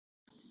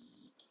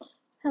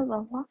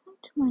Hello, welcome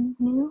to my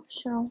new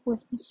show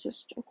with my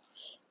sister.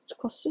 It's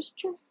called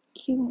Sister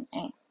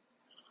Q&A.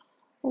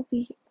 We'll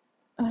be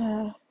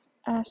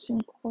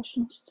asking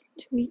questions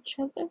to each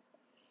other.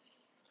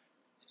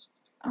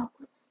 I'll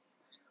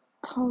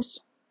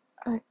post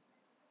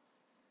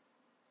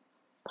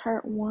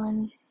part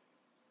 1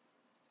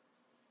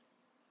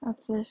 of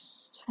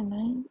this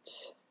tonight.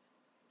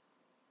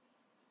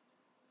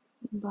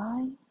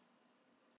 Bye.